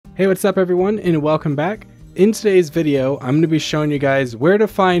Hey, what's up everyone, and welcome back. In today's video, I'm going to be showing you guys where to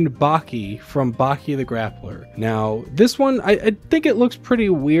find Baki from Baki the Grappler. Now, this one, I think it looks pretty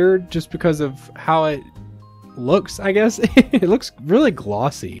weird just because of how it looks, I guess. It looks really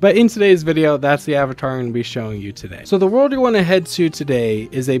glossy. But in today's video, that's the avatar I'm going to be showing you today. So the world you want to head to today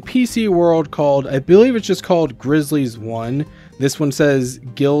is a PC world called, I believe it's just called Grizzlies 1. This one says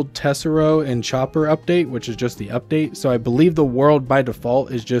Guild Tessero and Chopper update, which is just the update. So I believe the world by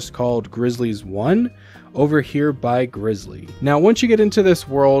default is just called Grizzlies 1 over here by Grizzly. Now, once you get into this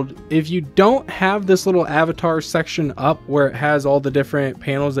world, if you don't have this little avatar section up where it has all the different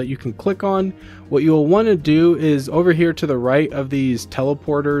panels that you can click on, what you'll want to do is over here to the right of these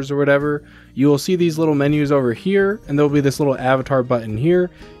teleporters or whatever, you will see these little menus over here, and there'll be this little avatar button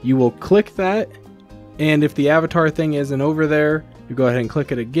here. You will click that, and if the avatar thing isn't over there, you go ahead and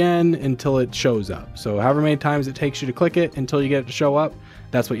click it again until it shows up. So however many times it takes you to click it until you get it to show up,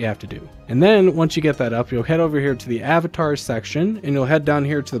 that's what you have to do. And then once you get that up, you'll head over here to the avatars section, and you'll head down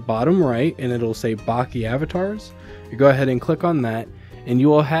here to the bottom right, and it'll say Baki avatars. You go ahead and click on that, and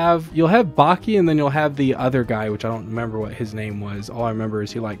you'll have Baki, and then you'll have the other guy, which I don't remember what his name was. All I remember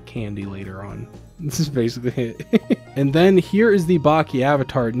is he liked candy later on. This is basically it. And then here is the Baki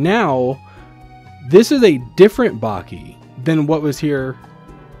avatar. Now, this is a different Baki than what was here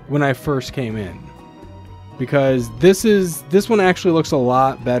when I first came in, because this one actually looks a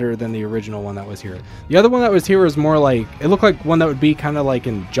lot better than the original one that was here. The other one that was here was more like, it looked like one that would be kind of like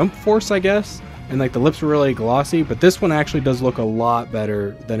in Jump Force, I guess, and like the lips were really glossy, but this one actually does look a lot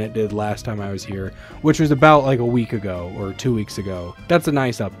better than it did last time I was here, which was about like a week ago or 2 weeks ago. That's a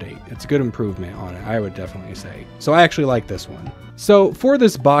nice update. It's a good improvement on it, I would definitely say. So I actually like this one. So for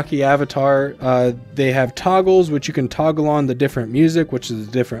this Baki avatar, they have toggles, which you can toggle on the different music, which is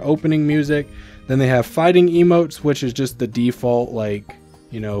the different opening music. Then they have fighting emotes, which is just the default, like,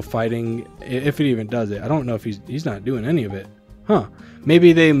 you know, fighting, if it even does it. I don't know if he's not doing any of it. Huh.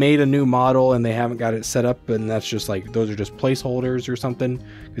 Maybe they made a new model and they haven't got it set up, and that's just like, those are just placeholders or something,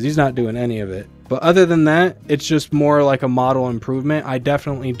 because he's not doing any of it. But other than that, it's just more like a model improvement. I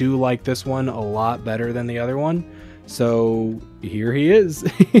definitely do like this one a lot better than the other one. So here he is.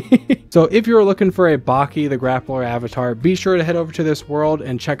 So if you're looking for a Baki the Grappler avatar, be sure to head over to this world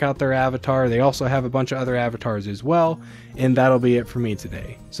and check out their avatar. They also have a bunch of other avatars as well. And that'll be it for me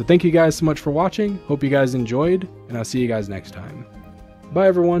today. So thank you guys so much for watching. Hope you guys enjoyed, and I'll see you guys next time. Bye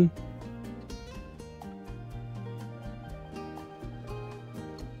everyone.